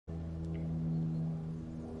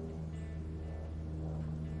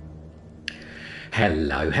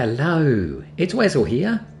Hello, it's Wessel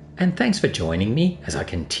here, and thanks for joining me as I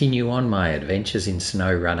continue on my adventures in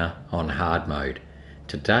SnowRunner on hard mode.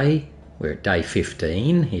 Today we're at day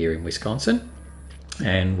 15 here in Wisconsin,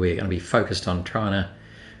 and we're going to be focused on trying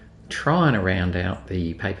to round out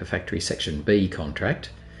the Paper Factory Section B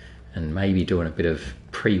contract and maybe doing a bit of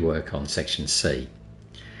pre-work on Section C.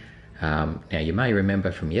 Now you may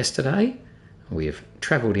remember from yesterday we've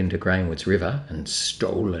travelled into Grainwoods River and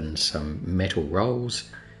stolen some metal rolls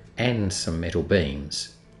and some metal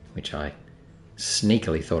beams, which I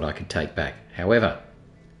sneakily thought I could take back. However,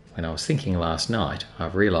 when I was thinking last night,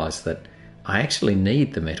 I've realised that I actually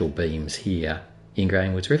need the metal beams here in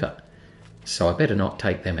Grainwoods River, so I better not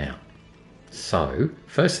take them out. So,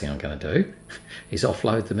 first thing I'm going to do is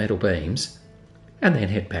offload the metal beams and then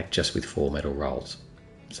head back just with 4 metal rolls.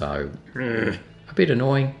 So, a bit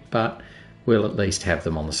annoying, but we'll at least have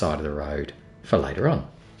them on the side of the road for later on.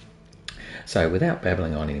 So without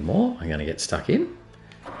babbling on anymore, I'm going to get stuck in.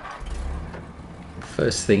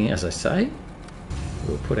 First thing, as I say,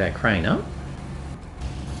 we'll put our crane up,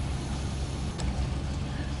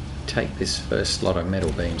 take this first lot of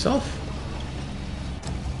metal beams off,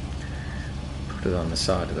 put it on the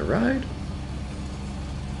side of the road,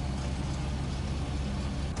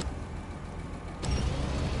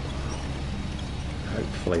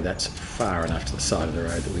 hopefully that's far enough to the side of the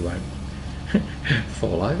road that we won't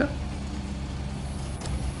fall over.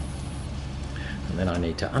 And then I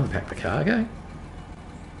need to unpack the cargo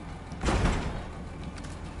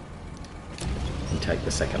and take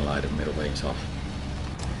the second load of metal beams off.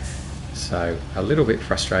 So a little bit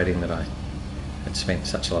frustrating that I had spent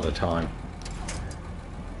such a lot of time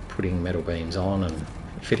putting metal beams on and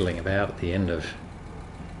fiddling about at the end of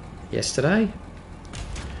yesterday.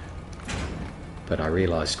 But I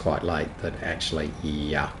realised quite late that actually,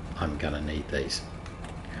 yeah, I'm going to need these.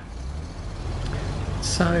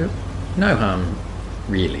 So, no harm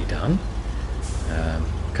really done,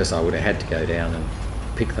 because I would have had to go down and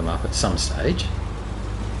pick them up at some stage.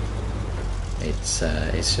 It's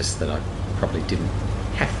just that I probably didn't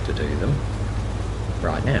have to do them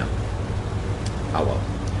right now. Oh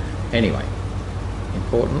well. Anyway,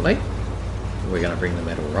 importantly, we're going to bring the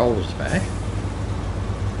metal rolls back.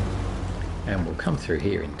 And we'll come through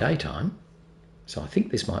here in daytime. So I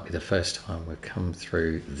think this might be the first time we've come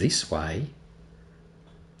through this way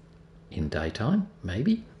in daytime,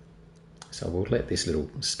 maybe. So we'll let this little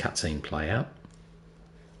cutscene play out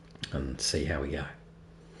and see how we go.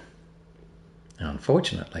 Now,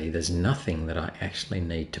 unfortunately, there's nothing that I actually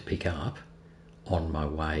need to pick up on my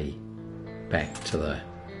way back to the...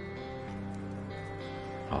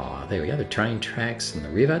 Oh, there we go, the train tracks and the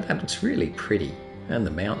river. That looks really pretty. And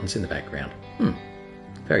the mountains in the background.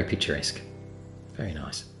 Very picturesque. Very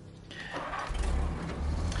nice.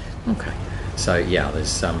 Okay, so yeah,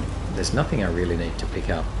 there's nothing I really need to pick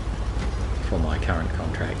up for my current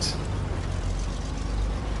contracts.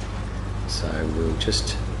 So we'll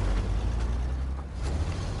just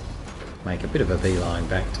make a bit of a beeline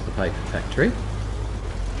back to the paper factory.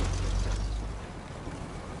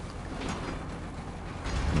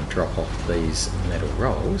 And drop off these metal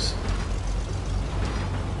rolls.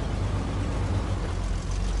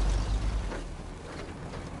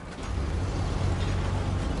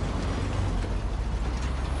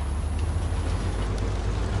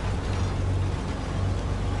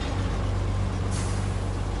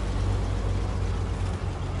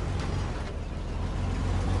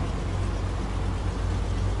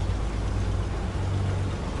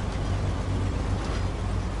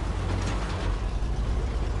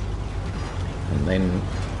 And then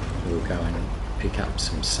we'll go and pick up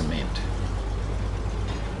some cement.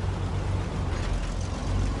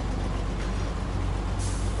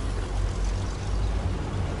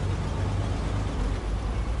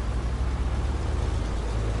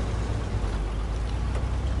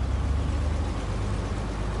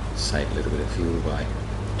 Save a little bit of fuel by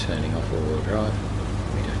turning off all-wheel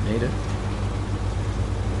drive. We don't need it.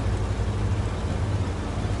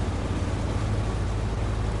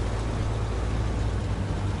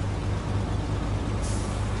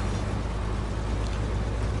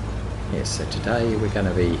 Yes, so today we're going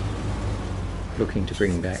to be looking to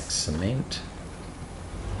bring back cement.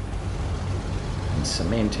 And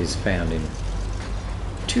cement is found in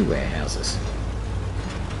 2 warehouses.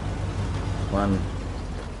 One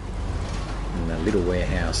in the little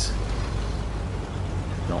warehouse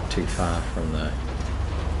not too far from the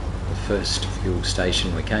first fuel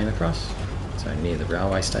station we came across, so near the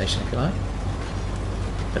railway station if you like.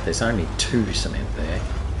 But there's only 2 cement there,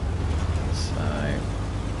 so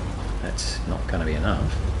that's not going to be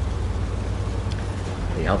enough.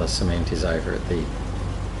 The other cement is over at the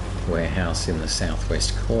warehouse in the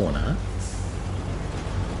southwest corner,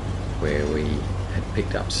 where we had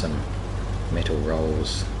picked up some metal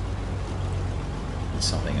rolls and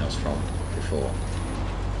something else from before.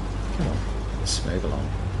 Come on, let's move along.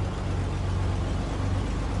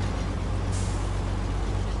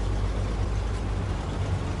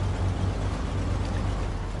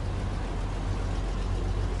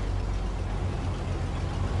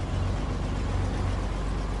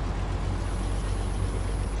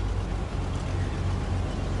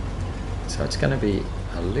 So it's going to be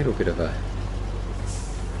a little bit of a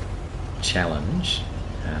challenge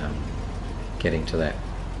getting to that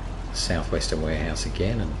southwestern warehouse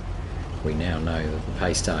again, and we now know that the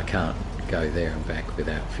Paystar can't go there and back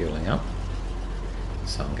without fueling up.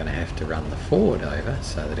 So I'm going to have to run the Ford over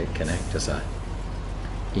so that it can act as a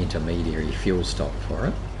intermediary fuel stop for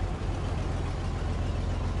it.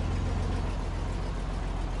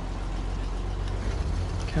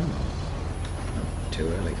 Come on, not too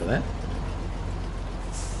early for that.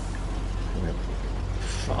 We'll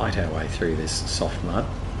fight our way through this soft mud.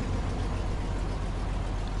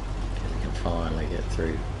 We can finally get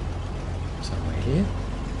through somewhere here.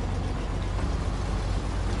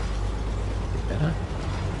 A bit better.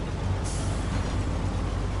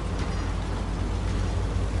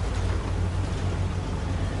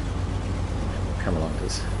 And we'll come along to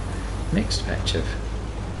this next patch of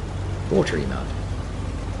watery mud.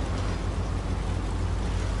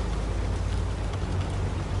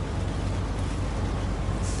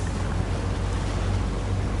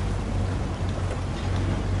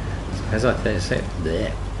 As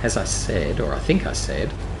I said, or I think I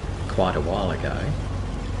said quite a while ago,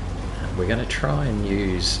 we're going to try and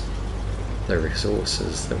use the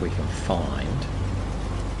resources that we can find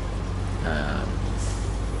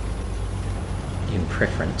in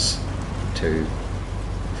preference to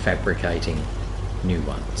fabricating new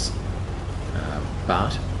ones.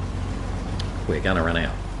 But we're going to run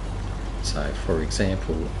out. So, for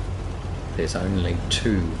example, there's only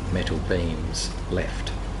 2 metal beams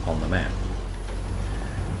left on the map,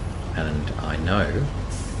 and I know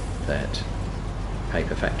that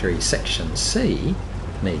Paper Factory Section C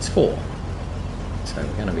needs 4, so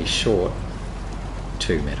we're going to be short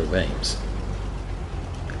 2 metal beams.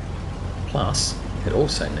 Plus it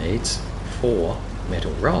also needs 4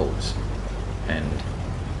 metal rolls, and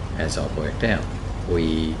as I've worked out,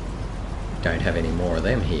 we don't have any more of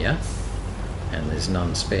them here, and there's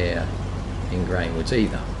none spare in Grainwoods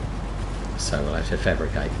either. So we'll have to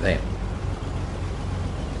fabricate them.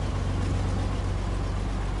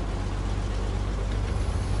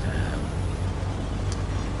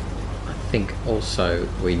 I think also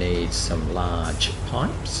we need some large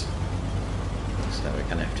pipes, so we're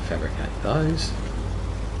going to have to fabricate those.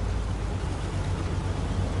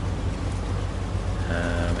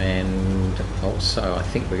 And also I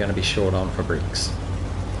think we're going to be short on for bricks.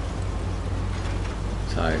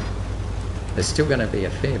 So there's still going to be a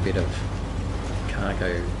fair bit of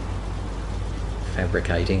cargo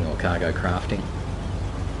fabricating or cargo crafting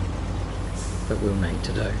that we'll need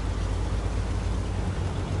to do.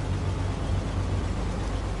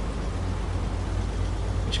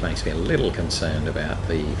 Which makes me a little concerned about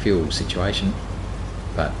the fuel situation,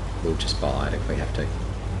 but we'll just buy it if we have to.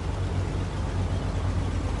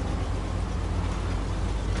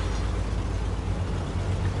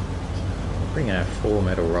 So we'll bring our 4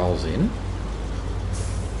 metal rolls in.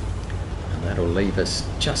 That'll leave us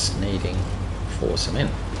just needing 4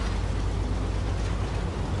 cement.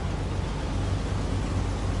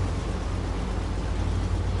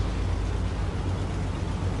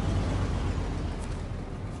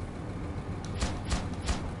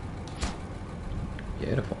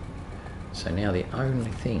 Beautiful. So now the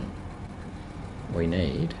only thing we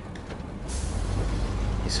need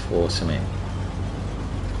is 4 cement.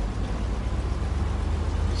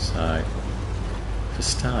 So for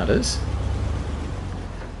starters,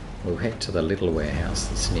 we'll head to the little warehouse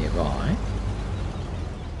that's nearby.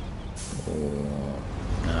 Or,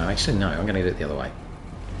 no, actually no, I'm going to do it the other way.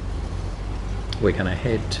 We're going to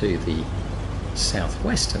head to the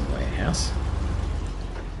southwestern warehouse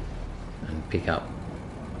and pick up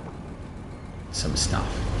some stuff.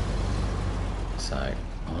 So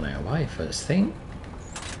on our way, first thing,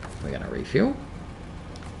 we're going to refuel.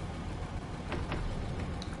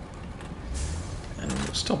 And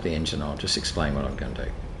we'll stop the engine. I'll just explain what I'm going to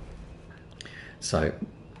do. So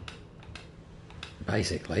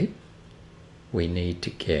basically we need to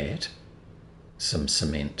get some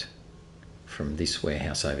cement from this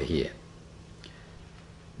warehouse over here.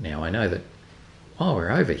 Now I know that while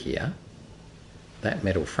we're over here, that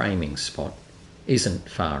metal framing spot isn't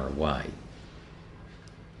far away.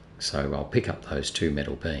 So I'll pick up those 2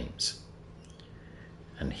 metal beams.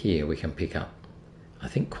 And here we can pick up, I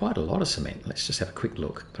think, quite a lot of cement. Let's just have a quick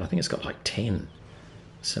look. But I think it's got like 10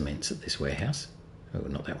 cements at this warehouse. Oh,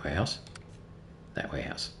 not that warehouse. That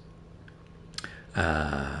warehouse.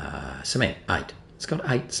 Cement, 8. It's got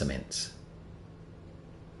 8 cements.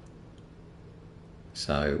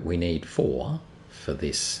 So we need 4 for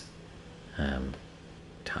this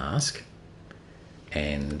task.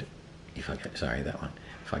 And if I go, sorry, that one.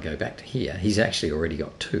 If I go back to here, he's actually already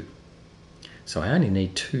got 2. So I only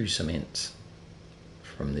need 2 cements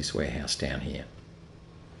from this warehouse down here.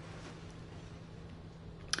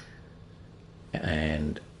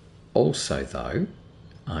 And also though,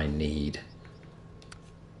 I need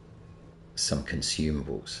some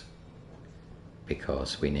consumables,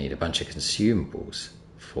 because we need a bunch of consumables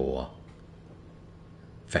for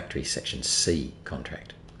factory section C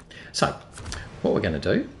contract. So what we're going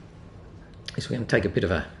to do is we're going to take a bit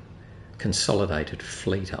of a consolidated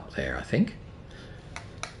fleet up there, I think.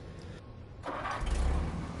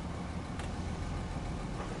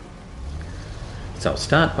 So I'll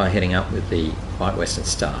start by heading up with the White Western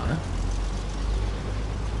Star.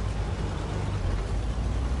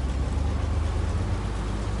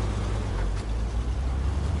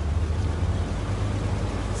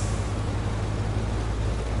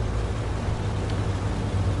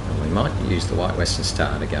 And we might use the White Western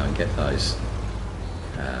Star to go and get those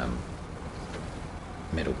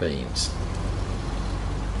metal beams.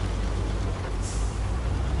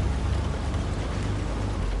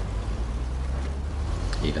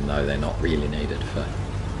 Even though they're not really needed for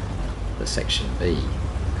the Section B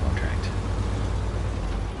contract.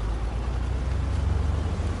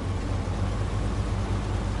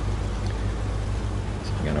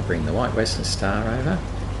 So I'm going to bring the White Western Star over,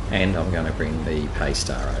 and I'm going to bring the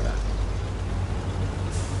Paystar over.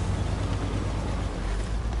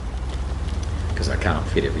 Because I can't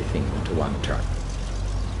fit everything into one truck.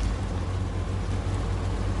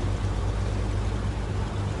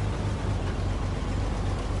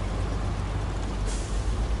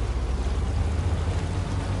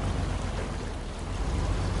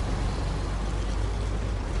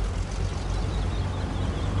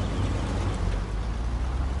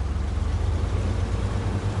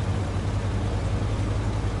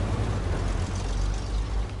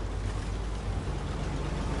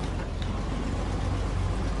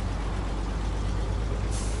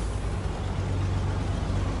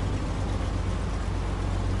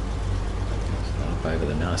 Over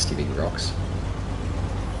the nasty big rocks.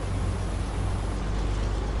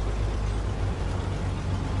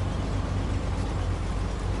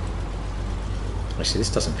 Actually,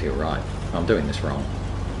 this doesn't feel right. I'm doing this wrong.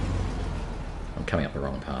 I'm coming up the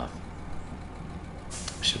wrong path.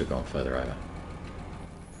 I should have gone further over.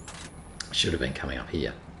 I should have been coming up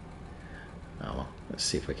here. Oh well, let's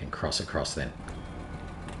see if we can cross across then.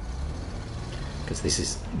 Because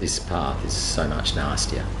this path is so much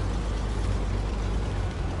nastier.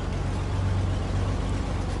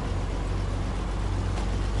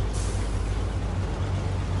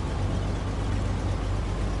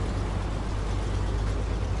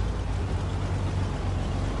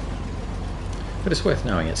 But it's worth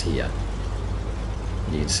knowing it's here.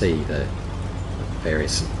 You can see the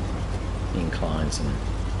various inclines and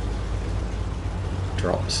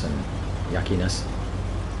drops and yuckiness.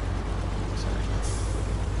 So,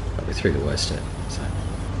 but we're through the worst of it, so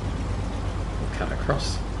we'll cut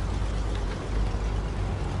across.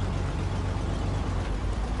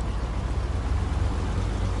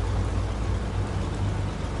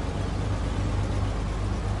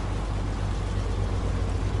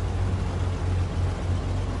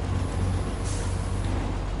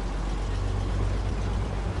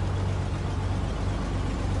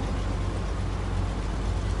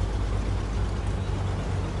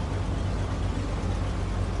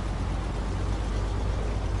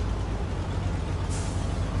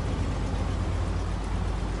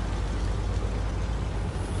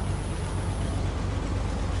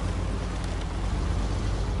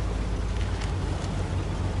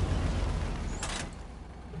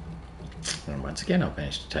 And once again I've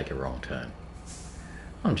managed to take a wrong turn.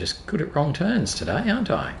 I'm just good at wrong turns today,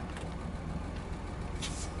 aren't I?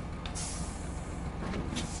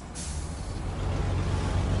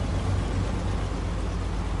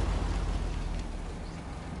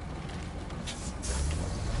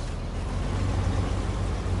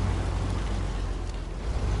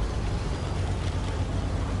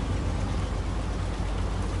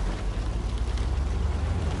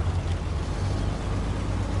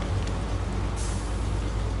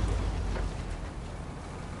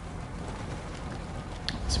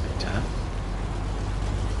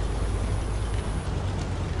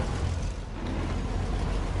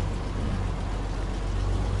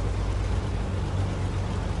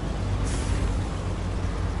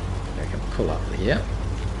 pull up here.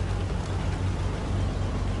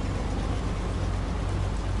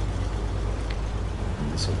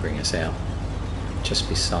 And this will bring us out just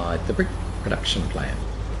beside the brick production plant.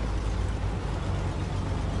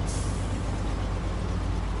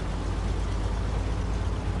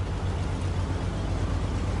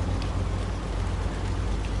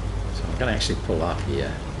 So I'm going to actually pull up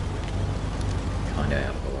here, kind of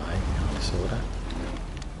out of the way, kind of, sort of.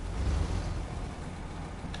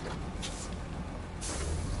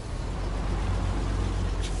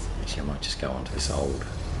 Actually, I might just go onto this old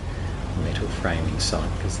metal framing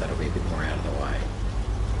site because that'll be a bit more out of the way.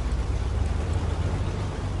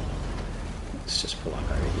 Let's just pull up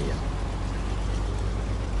over here.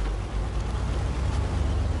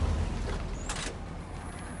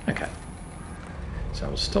 Okay, so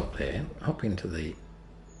I'll stop there, hop into the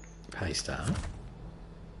Paystar.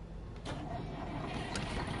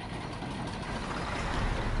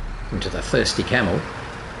 Into the Thirsty Camel.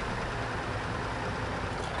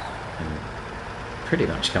 And pretty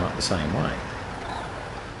much come up the same way.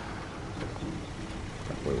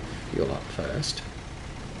 But we'll fuel up first.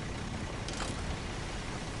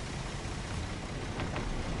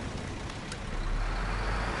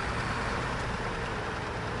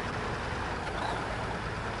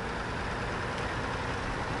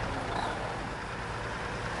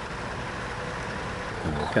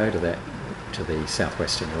 And we'll go to the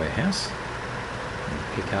southwestern warehouse and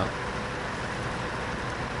pick up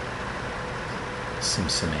some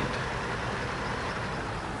cement.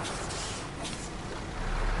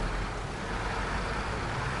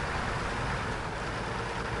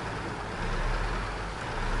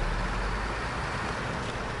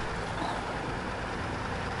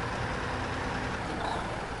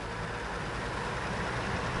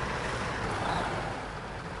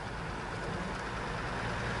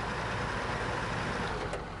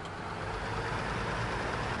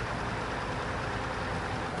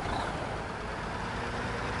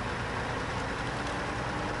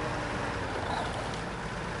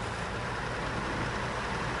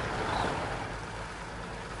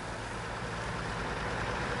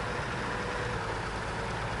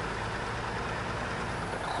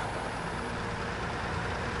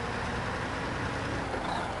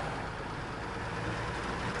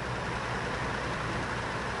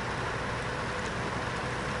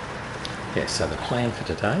 Yeah, so the plan for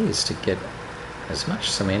today is to get as much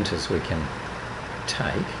cement as we can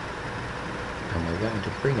take, and we're going to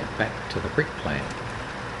bring it back to the brick plant.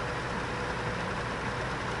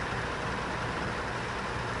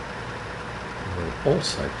 We'll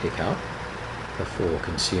also pick up the 4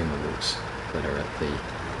 consumables that are at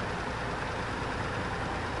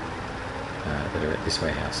this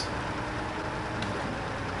warehouse.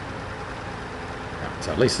 Right,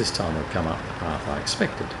 so at least this time we've come up the path I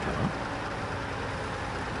expected to come up.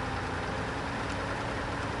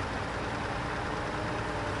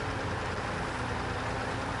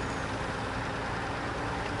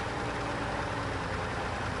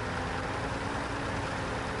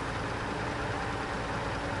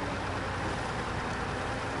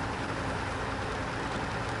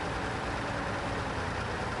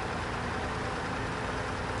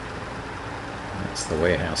 That's the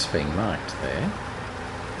warehouse being marked there.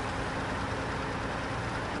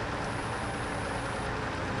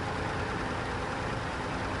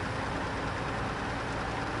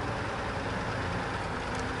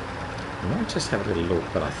 I might just have a little look,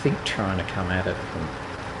 but I think trying to come at it from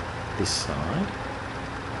this side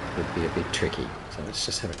would be a bit tricky. So let's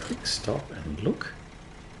just have a quick stop and look.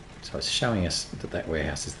 So it's showing us that that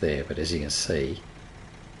warehouse is there, but as you can see,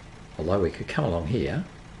 although we could come along here,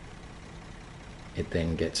 it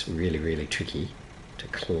then gets really, really tricky to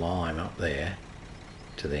climb up there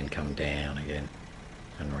to then come down again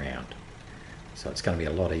and round. So it's going to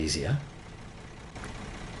be a lot easier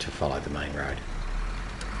to follow the main road.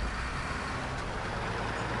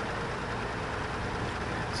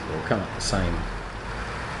 So we'll come up the same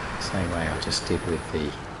way I just did with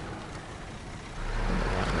the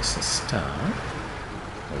right was the start,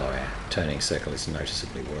 although our turning circle is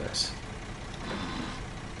noticeably worse.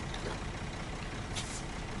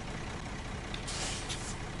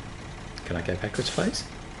 Can I go backwards, please?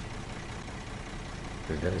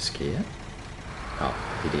 Reverse gear. Oh,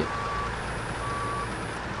 idiot.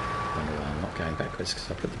 Wonder why I'm not going backwards, because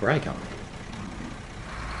I put the brake on.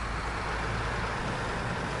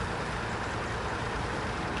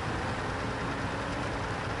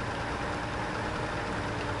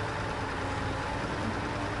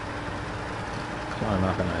 Climb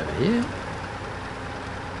up and over here.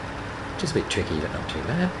 Just a bit tricky, but not too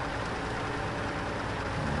bad.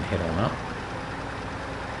 And head on up.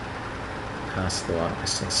 past the White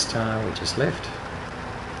Western Star we just left,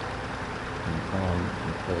 and on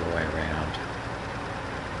and all the way around.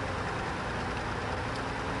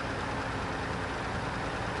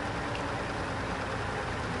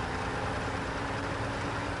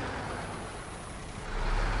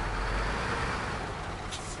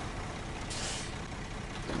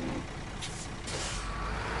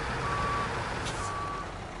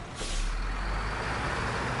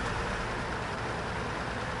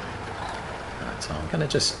 So I'm going to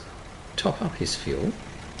just top up his fuel.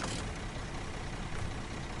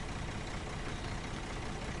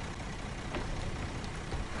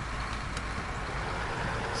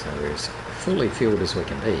 So we're as fully fueled as we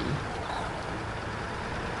can be.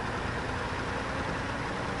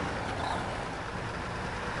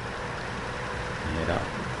 Head up.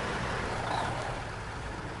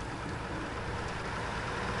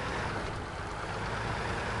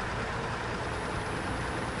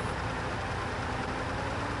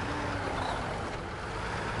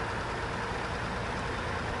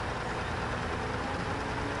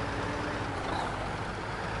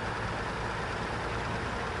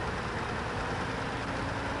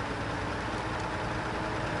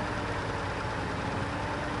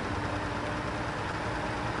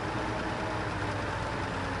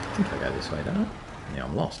 I think I go this way, don't I? Now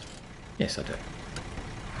I'm lost. Yes, I do.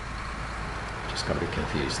 Just got a bit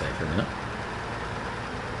confused there for a minute.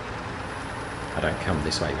 I don't come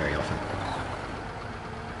this way very often.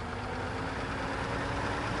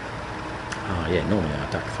 Oh yeah, normally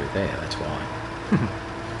I duck through there, that's why.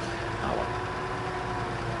 Oh well.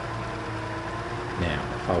 Now,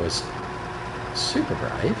 if I was super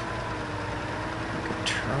brave, I could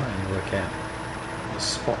try and work out a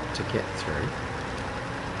spot to get through.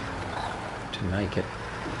 To make it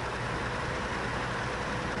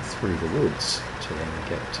through the woods to then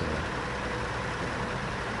get to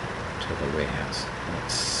the warehouse. And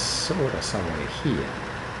it's sort of somewhere here.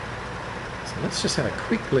 So let's just have a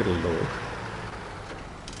quick little look.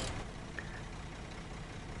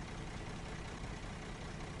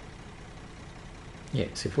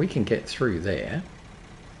 Yes, if we can get through there,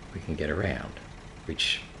 we can get around,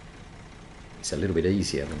 which is a little bit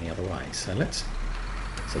easier than the other way. So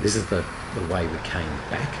this is the way we came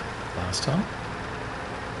back last time.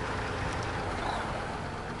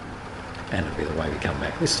 And it'll be the way we come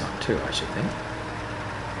back this time too, I should think.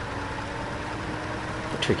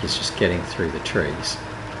 The trick is just getting through the trees.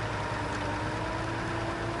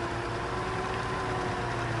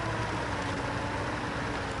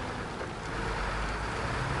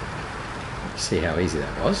 See how easy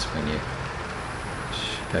that was when you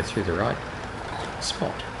go through the right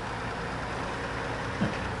spot.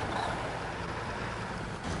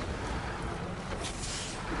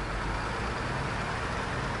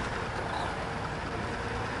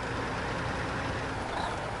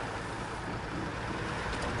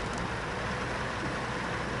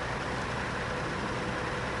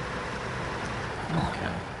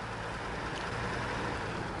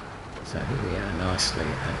 So here we are nicely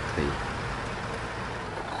at the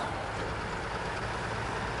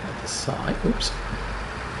side. Oops.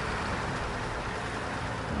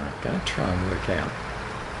 I'm going to try and work out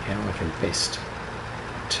how I can best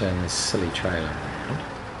turn this silly trailer around.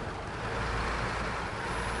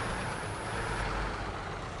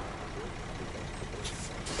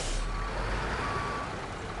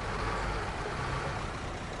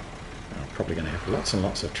 I'm probably going to have lots and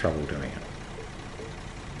lots of trouble doing it,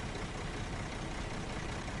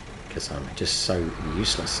 because I'm just so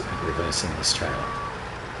useless at reversing this trailer.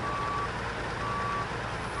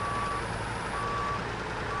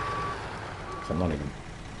 I'm not even...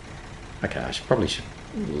 Okay, I probably should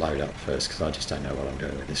load up first, because I just don't know what I'm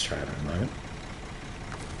doing with this trailer at the moment.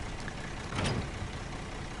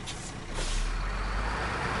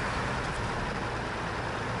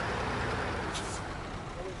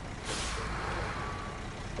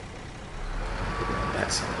 That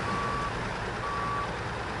side.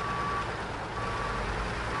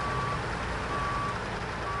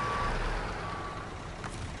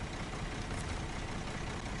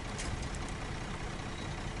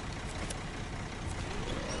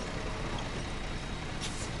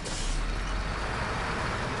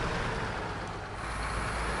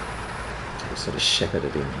 Sort of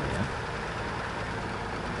shepherded in here.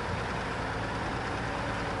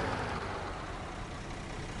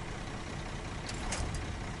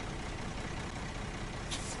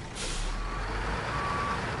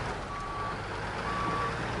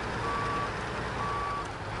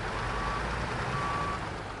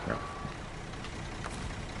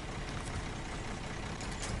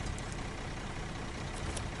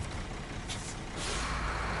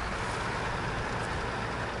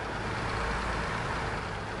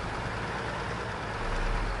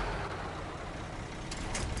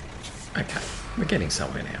 Okay, we're getting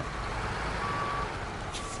somewhere now.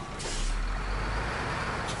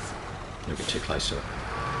 A little bit too close to it.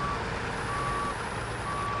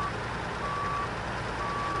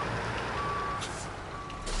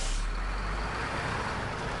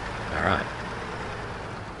 Alright.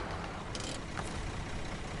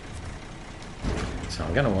 So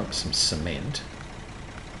I'm going to want some cement.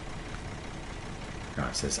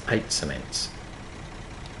 Right, so there's 8 cements.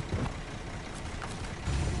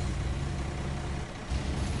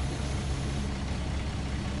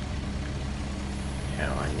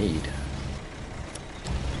 Now I need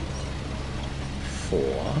 4,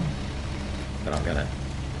 but I'm going to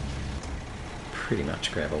pretty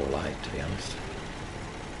much grab all 8, to be honest.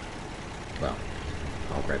 Well,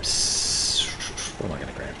 I'll grab... What am I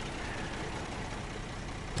going to grab?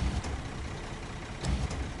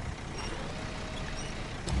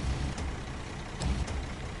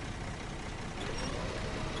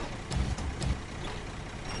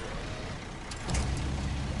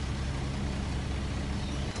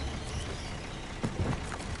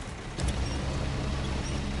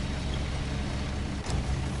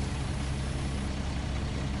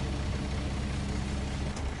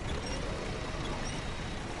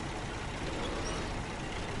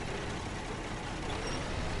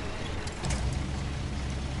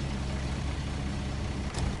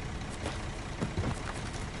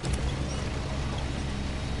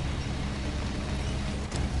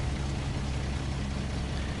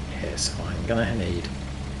 So I'm going to need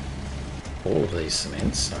all of these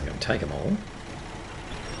cements, so I'm going to take them all.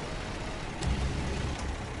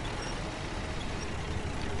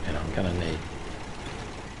 And I'm going to need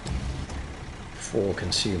 4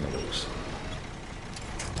 consumables.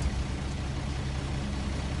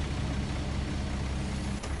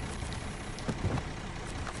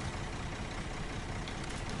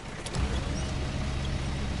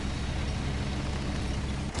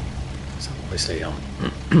 So obviously I'm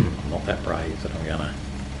not that brave that I'm going to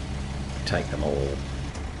take them all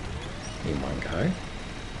in one go.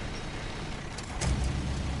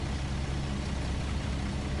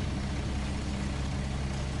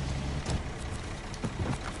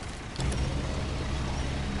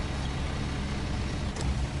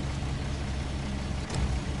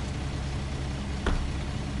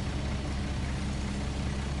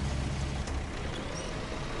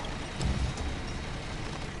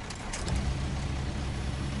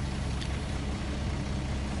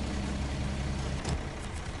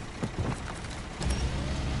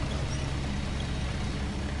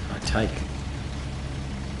 Take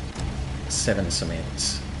 7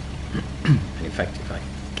 cements, and in fact if I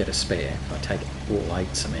get a spare, if I take all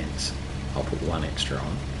 8 cements, I'll put 1 extra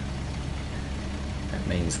on. That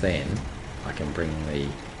means then I can bring the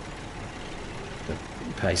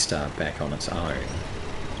Paystar back on its own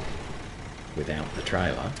without the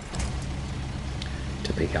trailer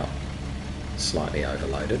to pick up slightly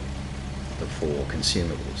overloaded the 4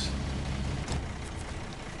 consumables.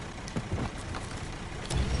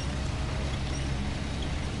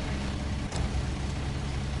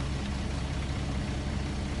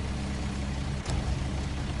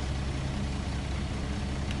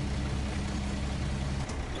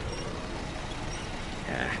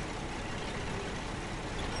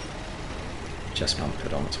 Just bumped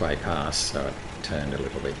it on its way past, so it turned a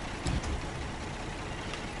little bit.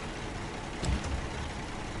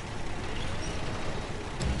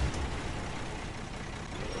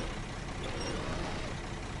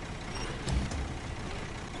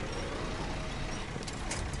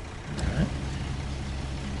 Alright.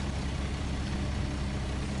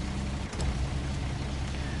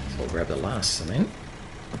 So we'll grab the last cement.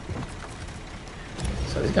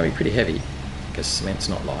 So this is going to be pretty heavy because cement's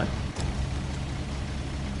not light.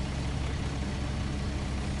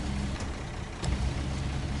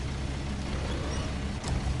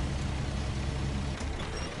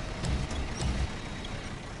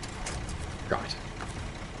 Right.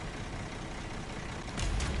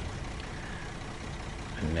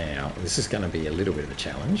 And now, this is going to be a little bit of a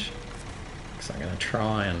challenge, because I'm going to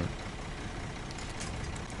try and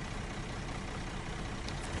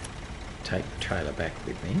take the trailer back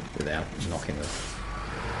with me without knocking the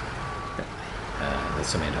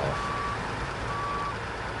cement off.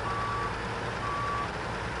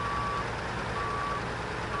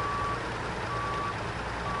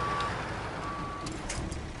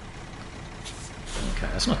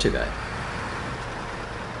 Okay, that's not too bad.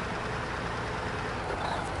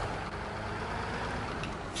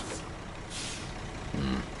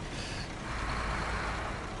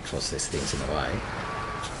 Of course, there's things in the way.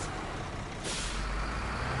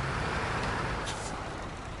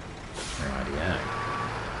 Rightio.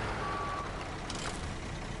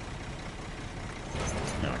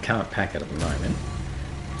 can't pack it at the moment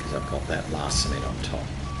because I've got that last cement on top.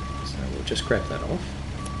 So we'll just grab that off.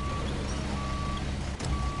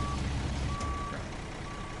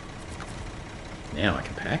 Now I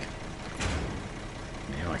can pack.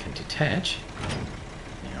 Now I can detach.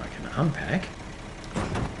 Now I can unpack.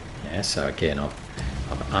 Yeah, so again I've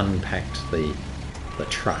unpacked the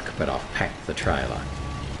truck, but I've packed the trailer.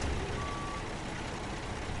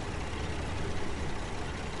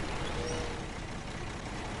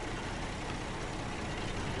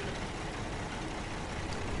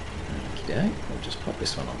 Okay, we'll just pop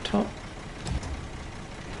this one on top.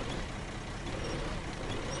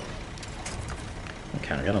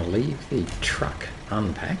 Okay, I'm going to leave the truck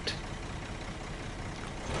unpacked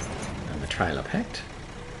and the trailer packed.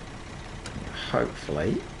 And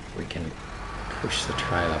hopefully we can push the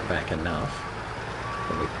trailer back enough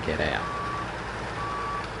that we can get out.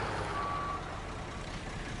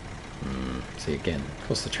 See, again, of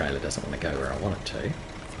course the trailer doesn't want to go where I want it to.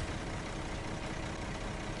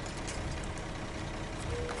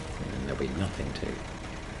 And there'll be nothing to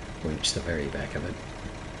winch the very back of it.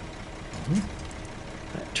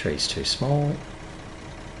 That tree's too small,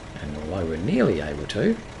 and although we're nearly able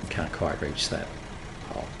to, we can't quite reach that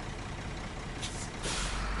hole.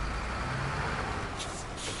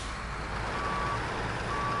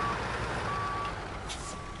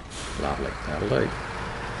 Lovely, that'll do.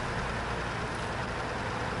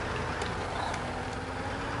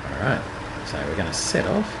 Alright, so we're going to set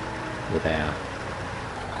off with our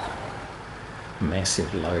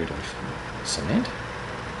massive load of cement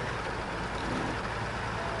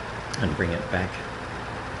and bring it back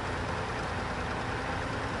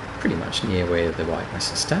pretty much near where the white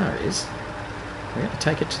Western Star is. We're going to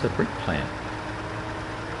take it to the brick plant,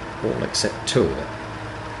 all except two of it.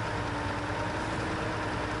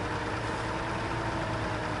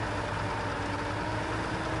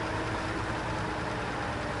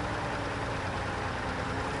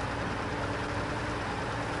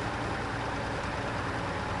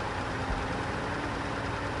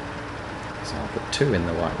 So I'll put two in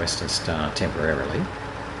the white Western Star temporarily.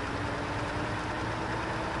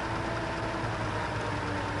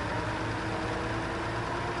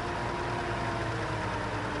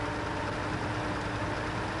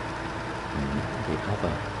 And the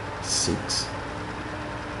other 6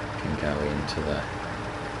 can go into the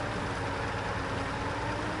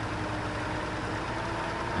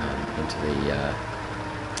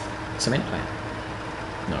cement plant.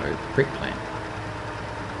 No, brick plant.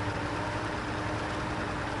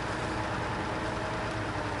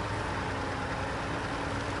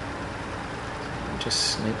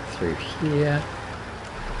 Just sneak through here,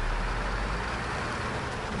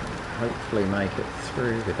 hopefully make it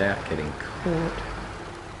through without getting caught.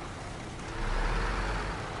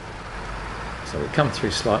 So we come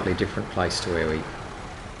through slightly different place to where we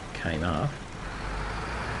came up,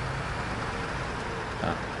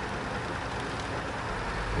 but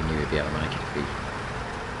we knew we'd be able to make it if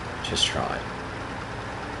we just tried.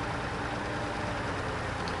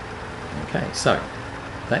 Okay, so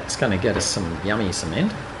that's going to get us some yummy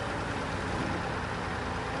cement,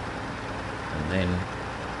 and then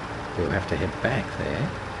we'll have to head back there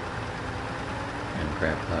and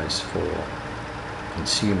grab those 4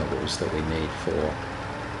 consumables that we need for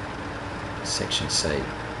section C.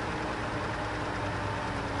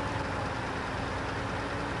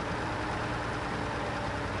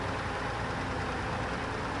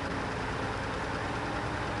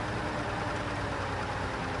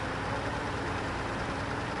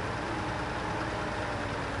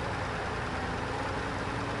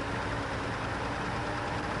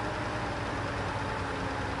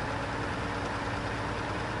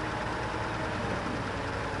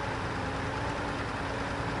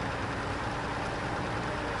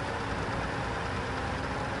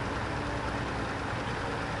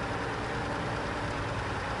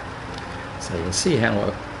 So you can see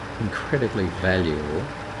how incredibly valuable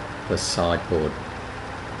the sideboard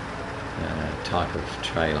type of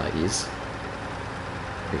trailer is,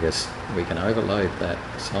 because we can overload that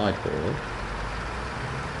sideboard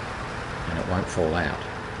and it won't fall out.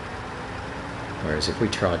 Whereas if we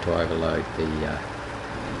tried to overload the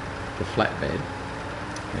flatbed,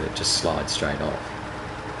 it just slides straight off.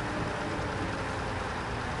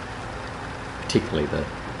 Particularly the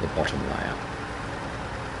bottom layer.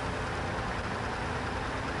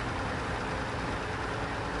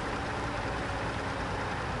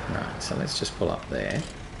 Right, so let's just pull up there. In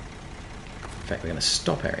fact, we're going to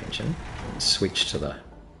stop our engine and switch to the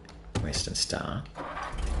Western Star.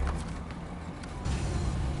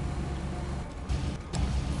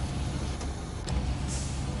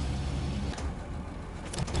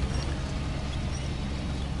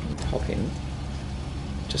 hop in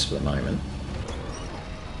just for the moment.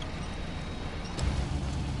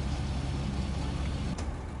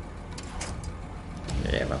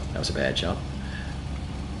 Yeah, well, that was a bad shot.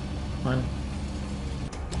 One.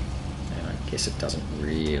 And I guess it doesn't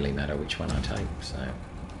really matter which one I take, so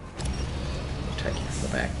I'll take you from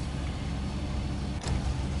the back.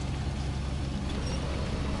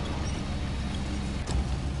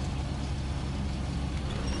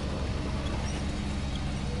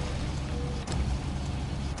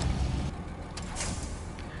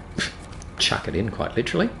 Chuck it in, quite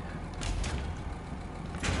literally.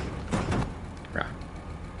 Right.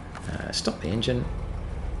 Stop the engine.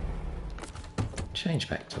 Change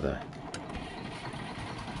back to the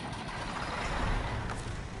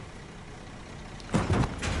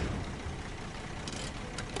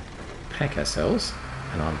pack ourselves,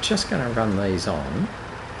 and I'm just going to run these on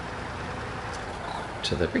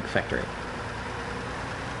to the brick factory.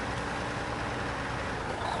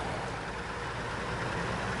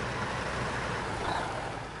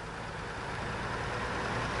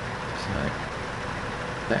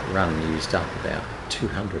 That run used up about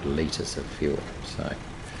 200 litres of fuel,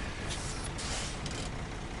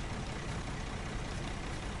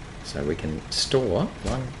 so we can store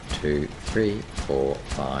 1, 2, 3, 4,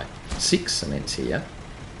 5, 6 cements here.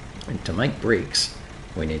 And to make bricks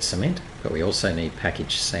we need cement, but we also need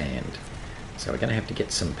packaged sand, so we're going to have to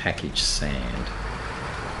get some packaged sand.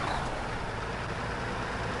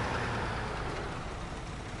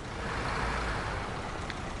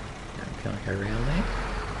 Can I go around there?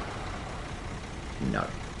 No.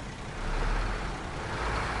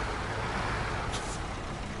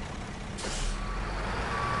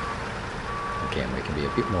 Again, we can be a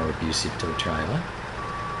bit more abusive to the trailer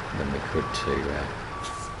than we could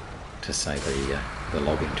to say the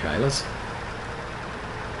logging trailers.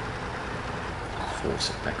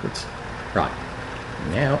 Force it backwards. Right.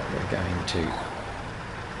 Now we're going to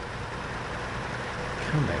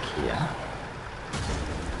come back here.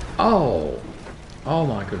 Oh! Oh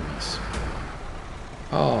my goodness.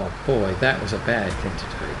 Oh boy, that was a bad thing to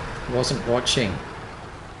do. Wasn't watching.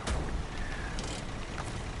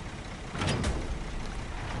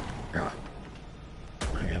 Right.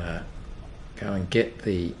 I'm gonna go and get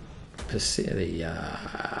the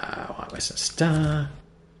Western Star,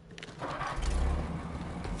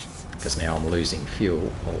 because now I'm losing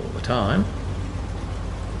fuel all the time.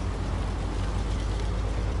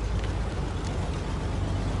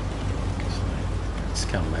 So let's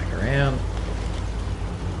come back around.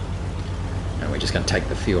 And we're just going to take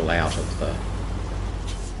the fuel out of the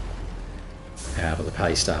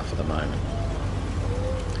Paystar for the moment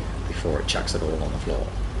before it chucks it all on the floor.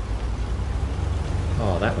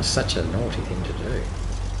 Oh, that was such a naughty thing to do.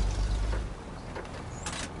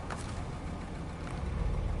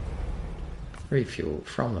 Refuel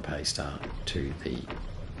from the Paystar to the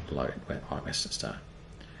load Western Star.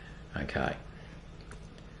 Okay.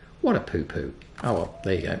 What a poo-poo. Oh well,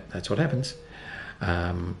 there you go. That's what happens.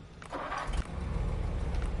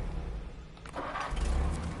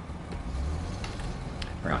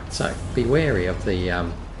 Right, so be wary of the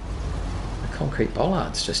concrete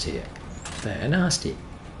bollards just here. They're nasty.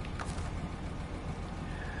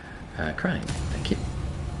 Crane, thank you.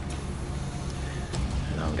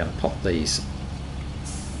 And I'm going to pop these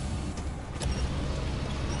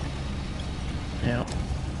out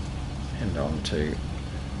and onto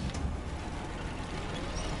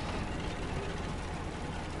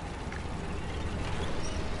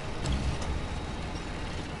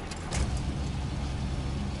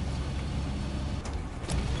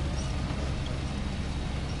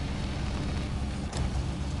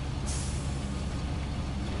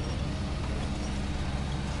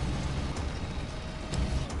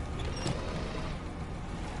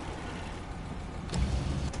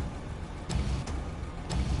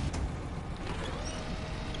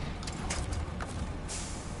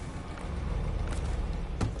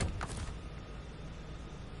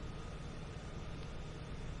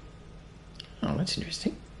that's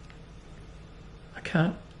interesting. I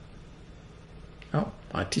can't. Oh,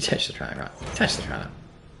 I detached the trailer. Right, detach the trailer.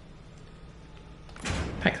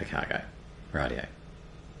 Pack the cargo. Radio.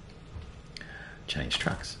 Change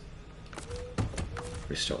trucks.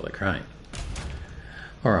 Restore the crane.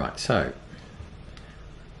 Alright, so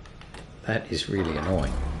that is really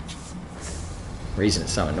annoying. The reason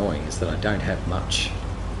it's so annoying is that I don't have much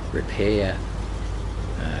repair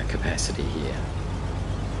capacity here.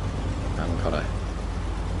 I haven't got a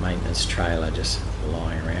maintenance trailer just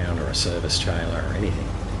lying around, or a service trailer or anything.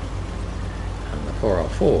 And the poor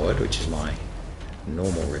old Ford, which is my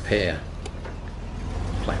normal repair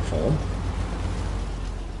platform,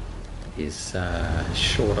 is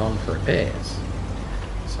short on for repairs.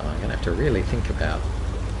 So I'm going to have to really think about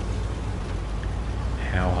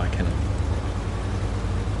how I can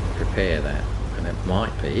repair that. And it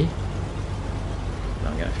might be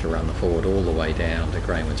I'm going to have to run the Ford all the way down to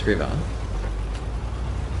Grainwoods River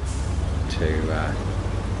to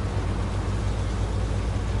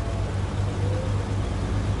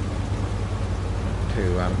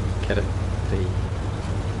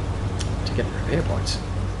get the repair points,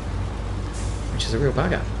 which is a real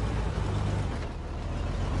bugger.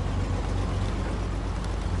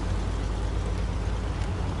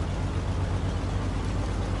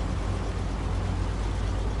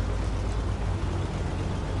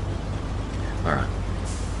 Alright,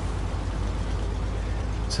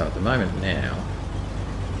 so at the moment now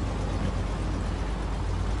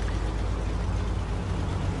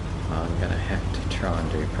I'm going to have to try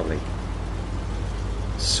and do probably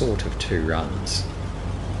sort of 2 runs.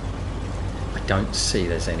 I don't see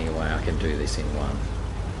there's any way I can do this in one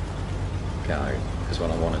go, because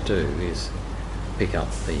what I want to do is pick up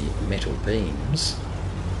the metal beams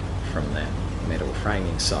from that metal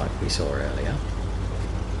framing site we saw earlier,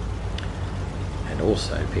 and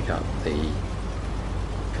also pick up the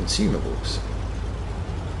consumables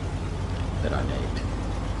that I need.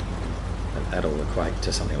 And that'll equate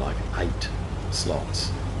to something like 8 slots,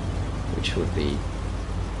 which would be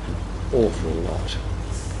an awful lot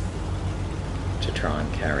to try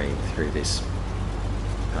and carry through this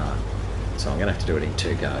part. So I'm going to have to do it in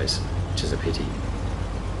 2 goes, which is a pity.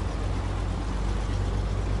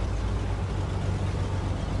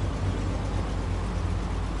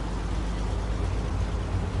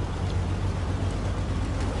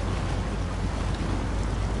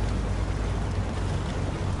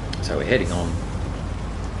 So we're heading on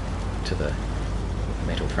to the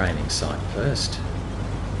metal framing site first,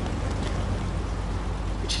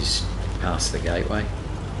 which is past the gateway,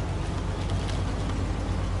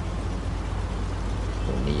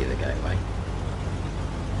 or near the gateway,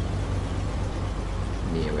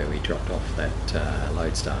 near where we dropped off that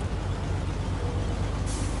lodestar.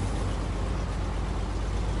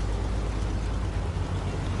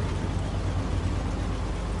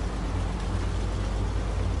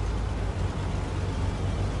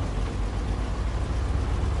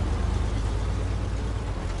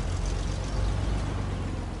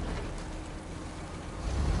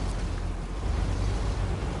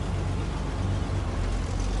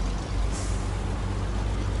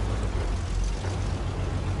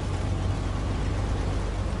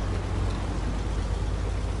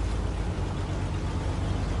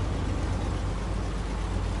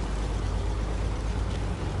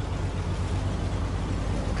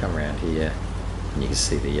 Come around here and you can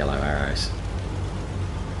see the yellow arrows.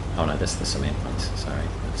 Oh no, that's the cement ones, sorry,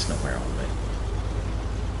 that's not where I want to be.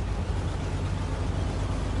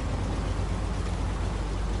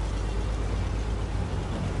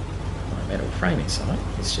 My metal framing site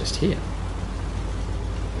is just here.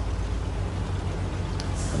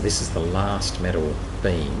 And this is the last metal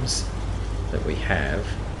beams that we have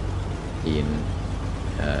in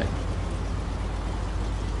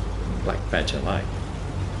Black Badger Lake.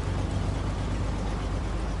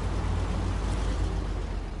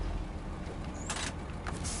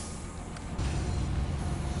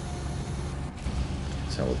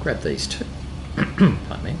 So we'll grab these 2,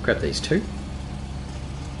 pardon me, grab these 2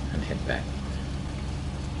 and head back.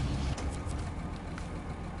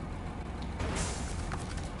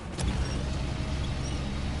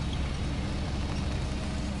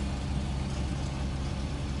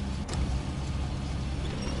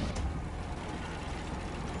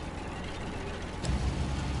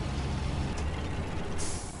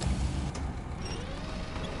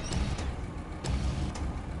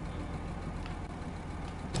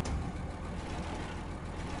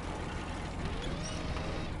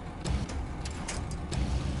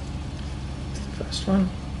 First one.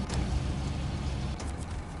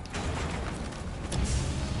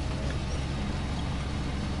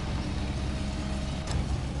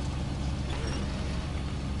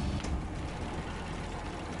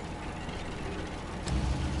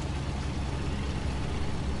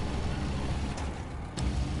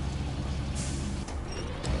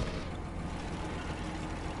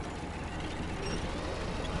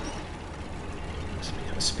 Just be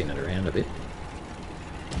able to spin it around a bit.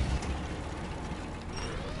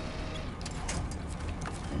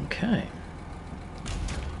 Okay.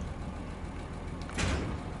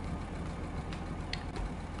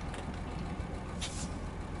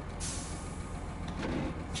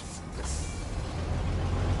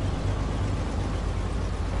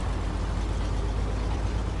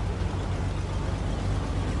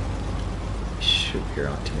 Should be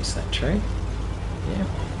right to miss that tree. Yeah.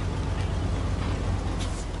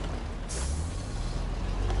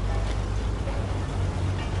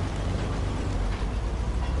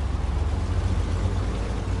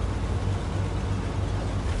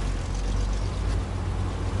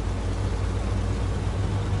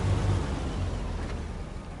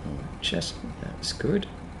 Just, that's good.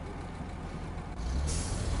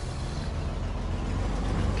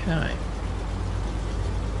 Okay.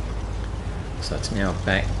 So it's now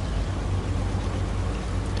back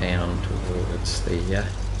down towards the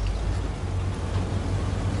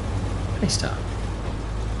Paystar.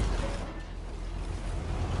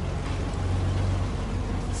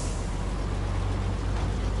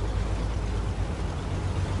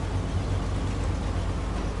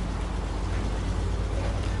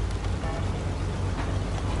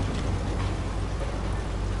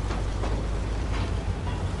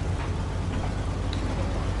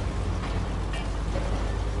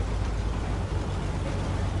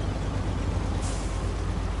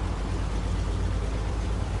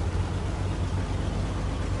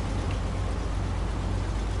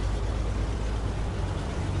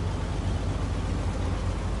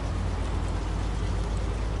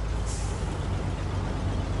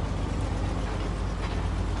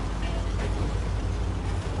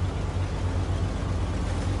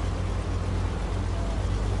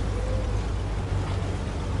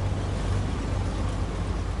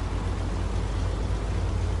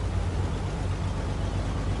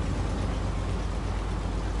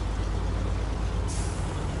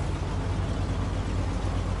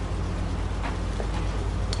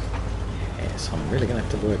 So I'm really going to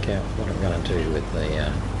have to work out what I'm going to do with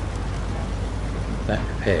the that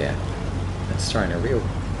repair. That's throwing a real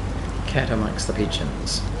cat amongst the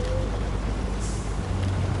pigeons.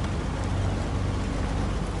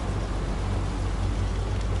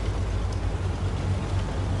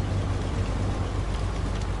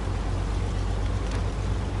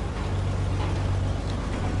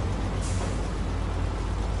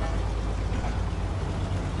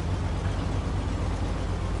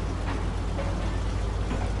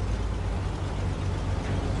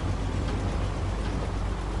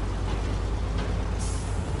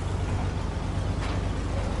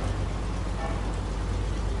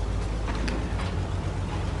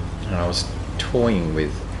 And I was toying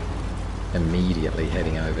with immediately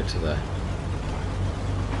heading over to the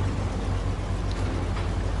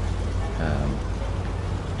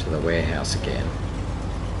warehouse again,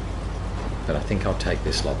 but I think I'll take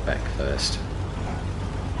this lot back first.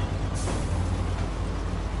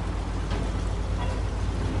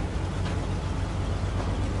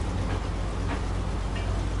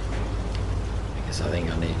 Because I think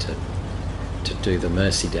I need to do the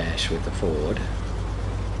Mercy Dash with the Ford.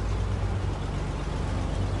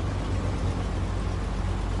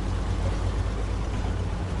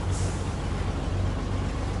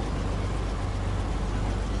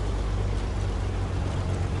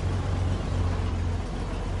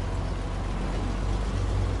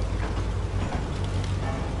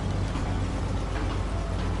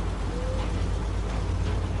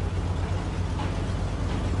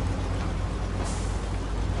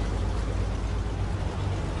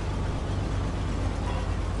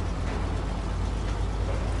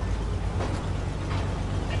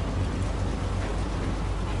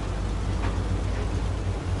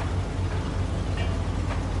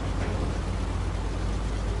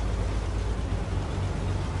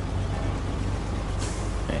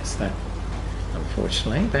 That,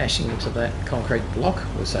 unfortunately, bashing into that concrete block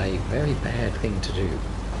was a very bad thing to do.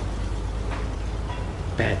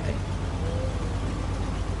 Bad thing.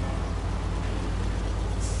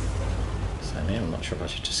 So now I'm not sure if I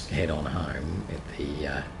should just head on home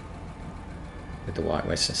with the White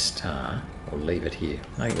Western Star, or leave it here.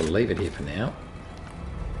 I think we'll leave it here for now.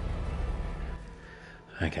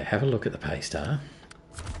 Okay, have a look at the Paystar.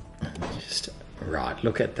 Just right,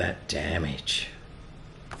 look at that damage.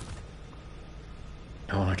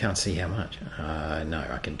 Oh, and I can't see how much. No,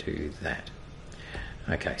 I can do that.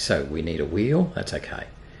 Okay, so we need a wheel. That's okay.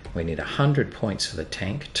 We need 100 points for the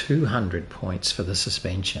tank, 200 points for the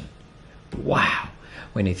suspension. Wow!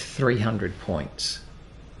 We need 300 points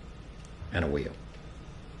and a wheel.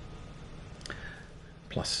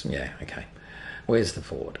 Plus, yeah, okay. Where's the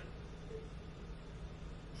Ford?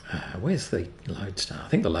 Where's the Lodestar? I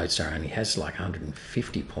think the Lodestar only has like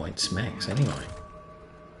 150 points max anyway.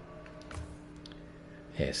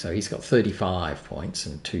 Yeah, so he's got 35 points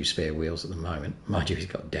and 2 spare wheels at the moment. Mind you, he's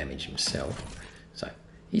got damage himself. So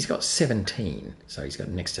he's got 17, so he's got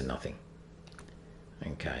next to nothing.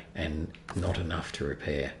 Okay, and not enough to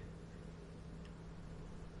repair.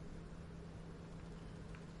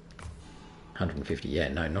 150, yeah,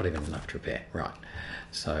 no, not even enough to repair. Right,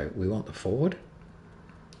 so we want the Ford.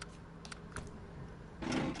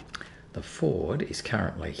 The Ford is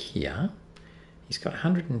currently here. He's got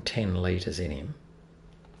 110 litres in him.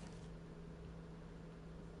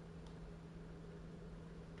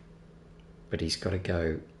 But he's got to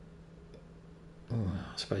go... Oh,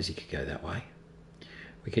 I suppose he could go that way.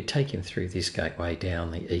 We could take him through this gateway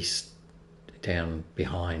down the east, down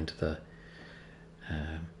behind the...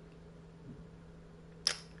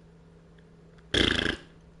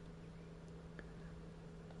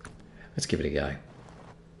 let's give it a go.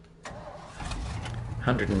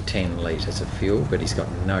 110 litres of fuel, but he's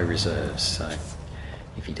got no reserves, so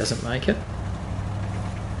if he doesn't make it,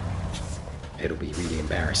 it'll be really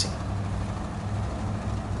embarrassing.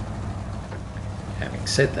 Having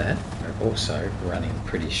said that, we're also running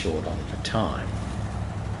pretty short on the time.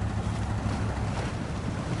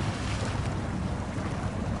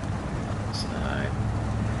 So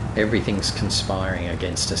everything's conspiring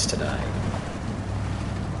against us today.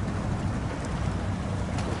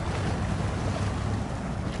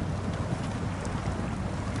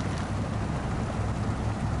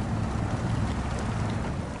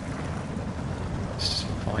 Let's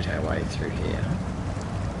fight our way through here.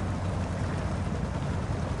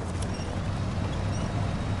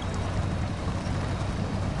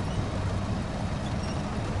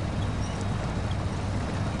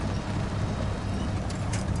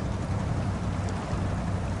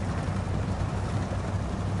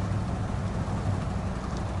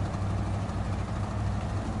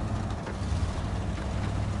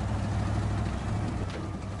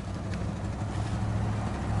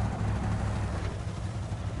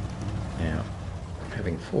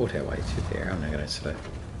 Having fought our way through there, I'm now going to sort of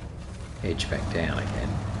edge back down again.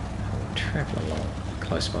 We'll travel along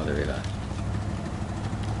close by the river.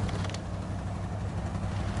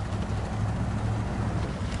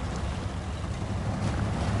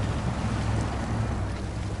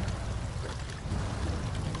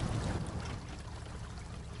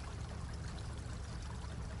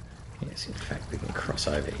 Yes, in fact we can cross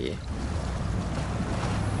over here.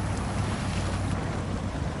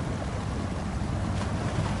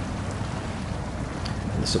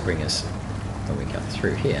 This will bring us, when we come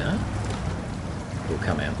through here, we'll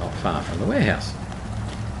come out not far from the warehouse.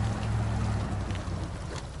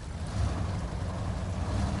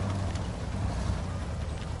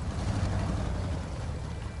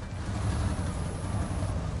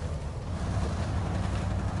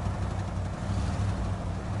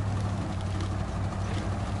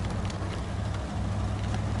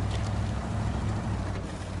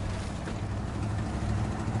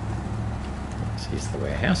 Here's the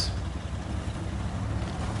warehouse.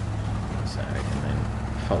 So we can then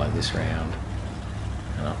follow this round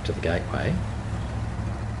and up to the gateway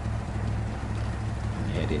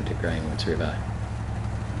and head into Grainwoods River.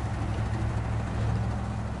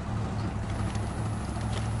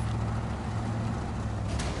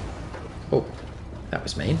 Oh, that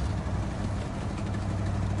was mean.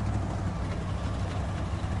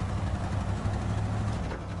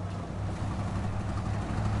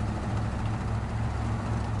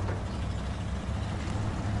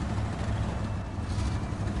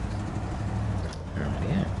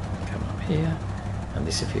 Here, and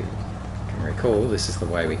this, if you can recall, this is the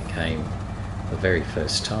way we came the very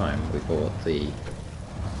first time we brought the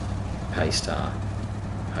Paystar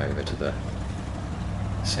over to the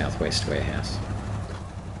southwest warehouse.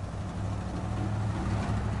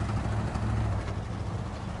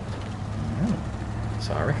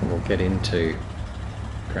 So I reckon we'll get into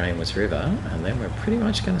Grainwoods River and then we're pretty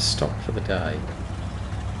much going to stop for the day,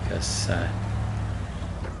 because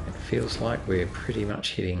it feels like we're pretty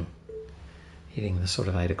much hitting the sort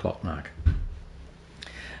of 8 o'clock mark.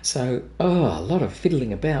 So, a lot of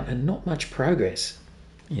fiddling about and not much progress.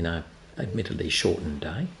 You know, admittedly shortened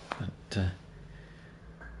day, but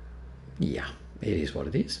yeah, it is what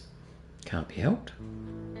it is. Can't be helped.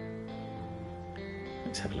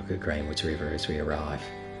 Let's have a look at Grainwoods River as we arrive.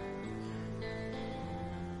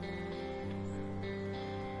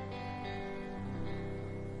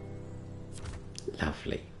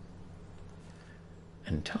 Lovely.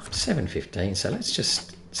 And time's 7:15, so let's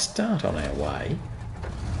just start on our way.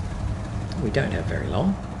 We don't have very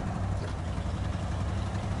long,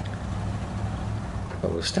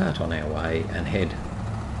 but we'll start on our way and head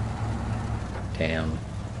down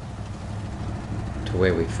to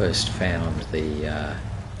where we first found the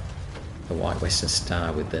White Western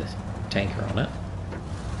Star with the tanker on it.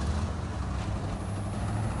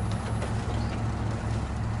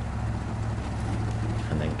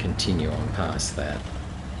 And then continue on past that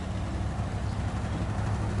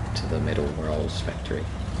to the metal rolls factory.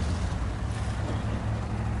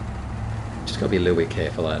 Just got to be a little bit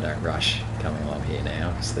careful I don't rush coming along here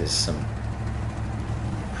now, because there's some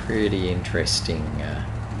pretty interesting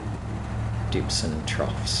dips and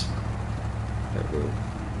troughs that will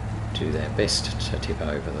do their best to tip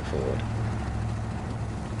over the Ford.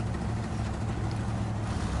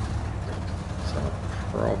 So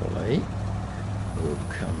probably we'll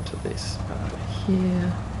come to this part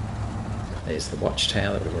here. There's the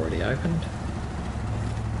watchtower that we've already opened.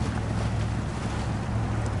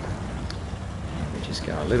 We just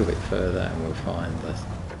go a little bit further and we'll find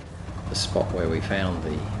the spot where we found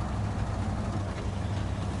the...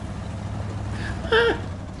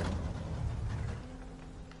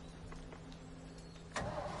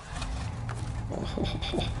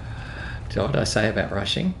 What did I say about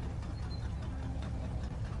rushing?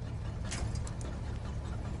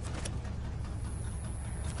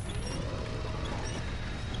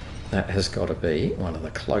 That has got to be one of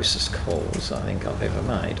the closest calls I think I've ever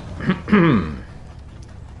made.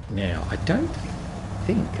 Now, I don't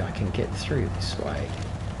think I can get through this way.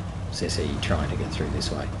 Says he trying to get through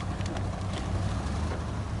this way.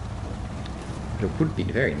 But it would be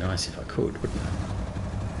very nice if I could, wouldn't it?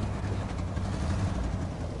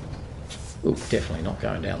 Ooh, definitely not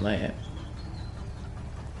going down there.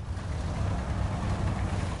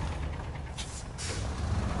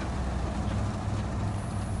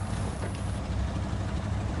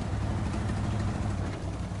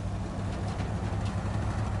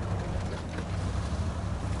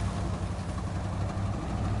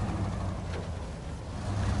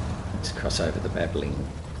 Let's cross over the babbling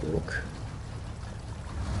brook.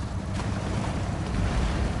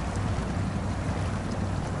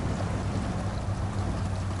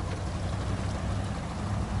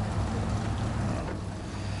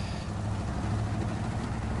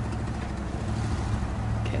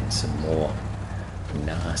 Some more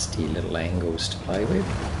nasty little angles to play with.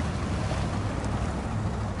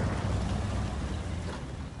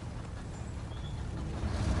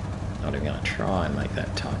 Not even going to try and make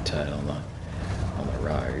that tight turn on the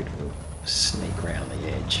road. We'll sneak round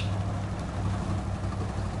the edge.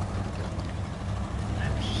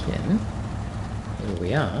 And here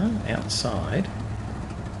we are outside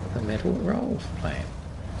the metal rolls plant.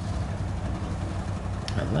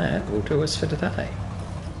 And that will do us for today.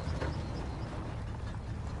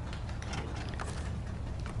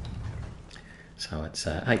 So it's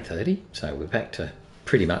 8:30, so we're back to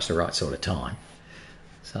pretty much the right sort of time.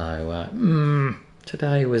 So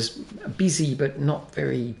today was busy but not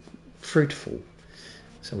very fruitful.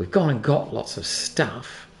 So we've gone and got lots of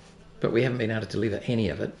stuff, but we haven't been able to deliver any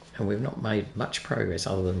of it, and we've not made much progress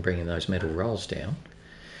other than bringing those metal rolls down.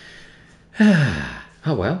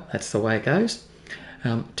 Oh well, that's the way it goes.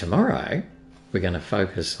 Tomorrow we're going to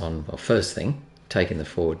focus on, well, first thing, taking the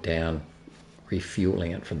Ford down,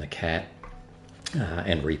 refueling it from the Cat,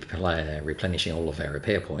 and replenishing all of our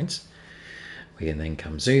repair points. We can then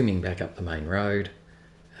come zooming back up the main road.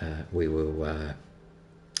 We will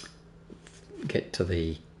get to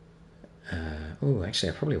the... oh, actually,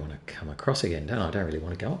 I probably want to come across again, don't I? I don't really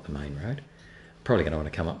want to go up the main road. Probably going to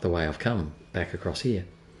want to come up the way I've come, back across here,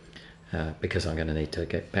 because I'm going to need to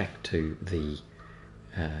get back to the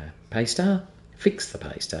Paystar, fix the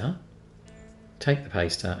Paystar, take the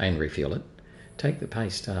Paystar and refuel it, take the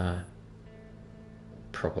Paystar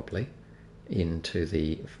probably into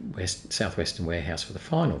the southwestern warehouse for the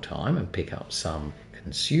final time and pick up some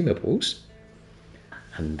consumables,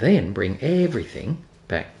 and then bring everything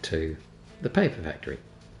back to the paper factory.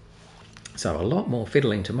 So a lot more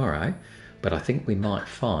fiddling tomorrow, but I think we might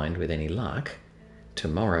find, with any luck,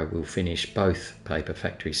 tomorrow we'll finish both paper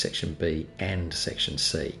factory section B and section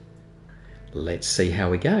C. Let's see how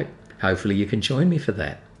we go. Hopefully you can join me for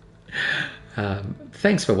that.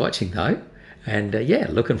 Thanks for watching though. And yeah,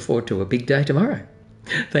 looking forward to a big day tomorrow.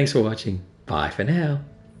 Thanks for watching. Bye for now.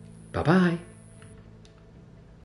 Bye-bye.